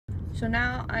So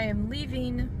now I am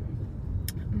leaving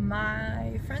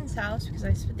my friend's house because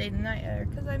I stayed the night there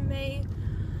because I may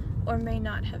or may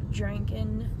not have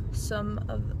drinking some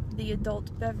of the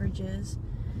adult beverages,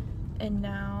 and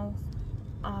now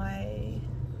I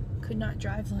could not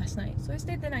drive last night, so I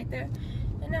stayed the night there,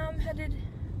 and now I'm headed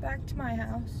back to my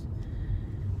house,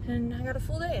 and I got a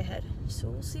full day ahead, so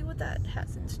we'll see what that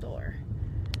has in store.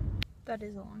 That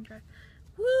is a long drive.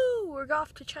 Woo! We're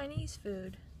off to Chinese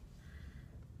food.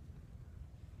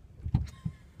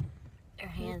 Your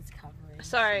hands covered.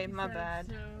 Sorry, my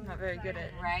bad. I'm not very good at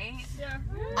it. Right? Yeah.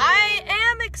 I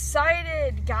am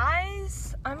excited,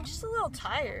 guys. I'm just a little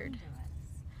tired.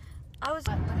 I was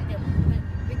recording.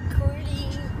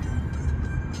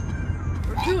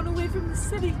 We're going away from the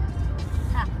city.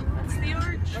 Huh. That's the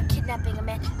arch. We're kidnapping a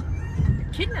man.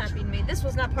 You're kidnapping me. This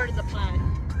was not part of the plan.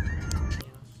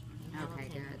 Okay,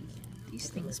 good. These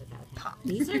things pop.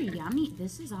 These are yummy.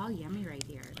 This is all yummy right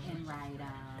here. And right,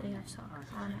 They have soccer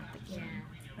on at the game,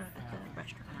 or at the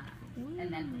restaurant.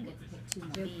 and then we get to pick two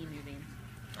movie.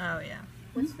 Oh yeah.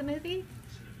 What's the movie?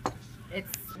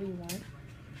 It's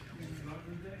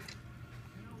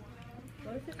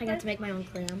I got to make my own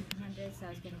clam. 100, so I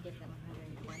was gonna give them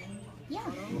 120.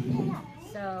 Yeah.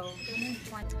 So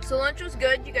So lunch was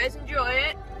good. You guys enjoy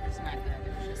it? it's not good.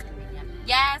 It was just convenient.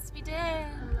 Yes, we did.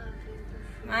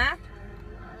 Huh?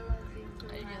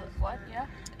 What? Yeah.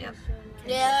 Yep.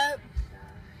 Yep.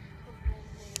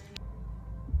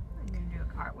 Are you gonna do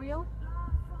a cartwheel?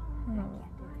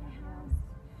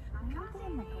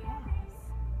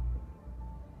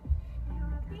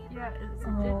 Yeah, it's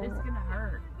gonna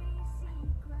hurt.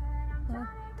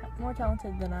 More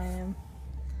talented than I am.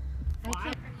 I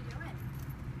can't.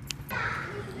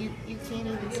 You can't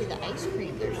even see the ice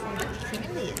cream. There's so much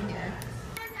candy in here.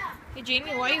 Hey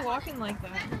Jamie, why are you walking like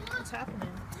that? What's happening?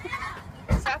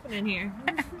 What's happening here?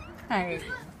 Alright.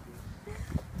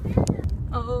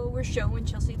 Oh, we're showing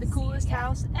Chelsea the coolest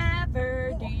house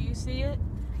ever. Do you see it?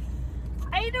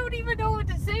 I don't even know what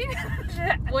to say.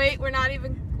 Wait, we're not.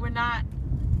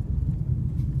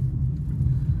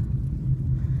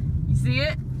 You see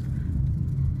it?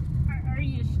 Are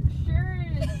you sure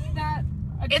it's not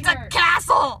a It's a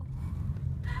castle!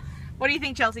 What do you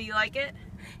think, Chelsea? You like it?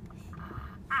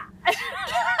 I don't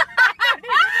even know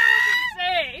what to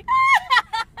say.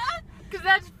 Because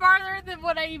that's farther than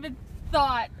what I even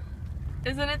thought.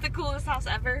 Isn't it the coolest house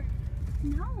ever?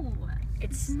 No,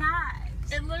 it's not.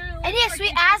 It literally And yes, we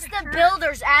asked the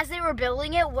builders as they were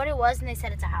building it what it was, and they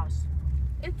said it's a house.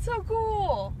 It's so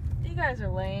cool. You guys are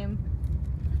lame.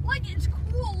 Like, it's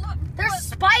cool. Look, There's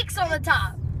spikes on the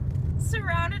top.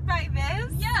 surrounded by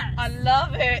this? Yes. I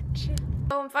love it.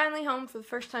 So I'm finally home for the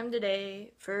first time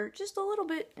today for just a little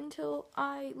bit until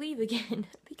I leave again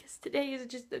because today is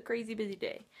just a crazy busy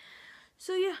day.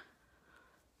 So yeah,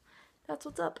 that's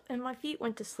what's up. And my feet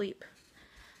went to sleep.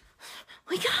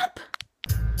 Wake up!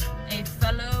 A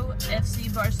fellow FC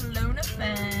Barcelona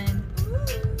fan. Woo.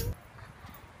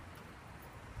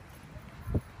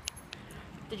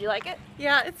 Did you like it?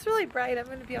 Yeah, it's really bright. I'm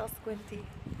going to be all squinty.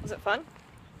 Was it fun?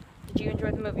 Did you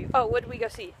enjoy the movie? Oh, what did we go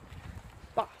see?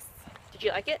 Boss. Did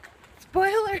you like it?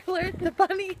 Spoiler alert, the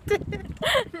bunny did.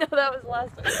 No, that was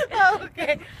last week. Oh,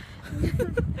 okay.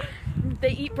 They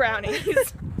eat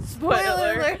brownies.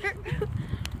 Spoiler alert.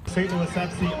 St. Louis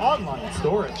FC online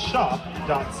store at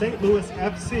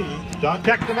shop.stlouisfc.com.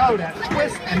 Check them out at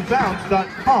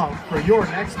twistandbounce.com for your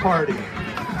next party.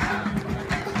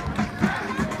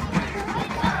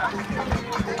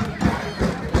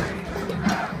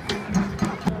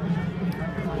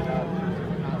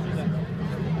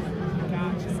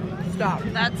 Stop.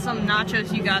 That's some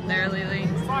nachos you got there, Lily.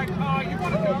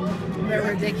 They're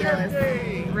ridiculous.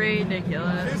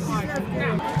 Ridiculous.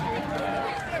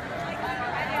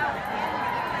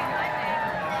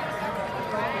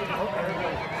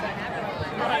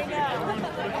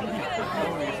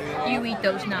 You eat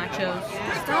those nachos.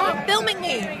 Stop filming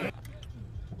me.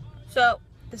 So,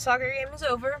 the soccer game is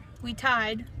over. We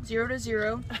tied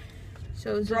 0-0.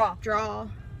 So it was a draw.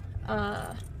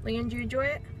 Leanne, did you enjoy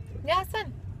it? Yeah, it's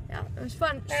fun. Yeah, it was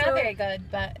fun. They're not very good,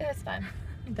 but it was fun.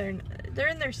 They're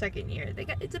in their second year.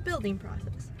 It's a building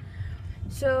process.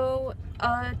 So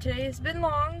today has been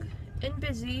long and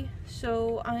busy.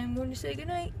 So I'm going to say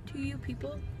goodnight to you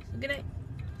people. Good night.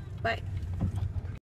 Bye.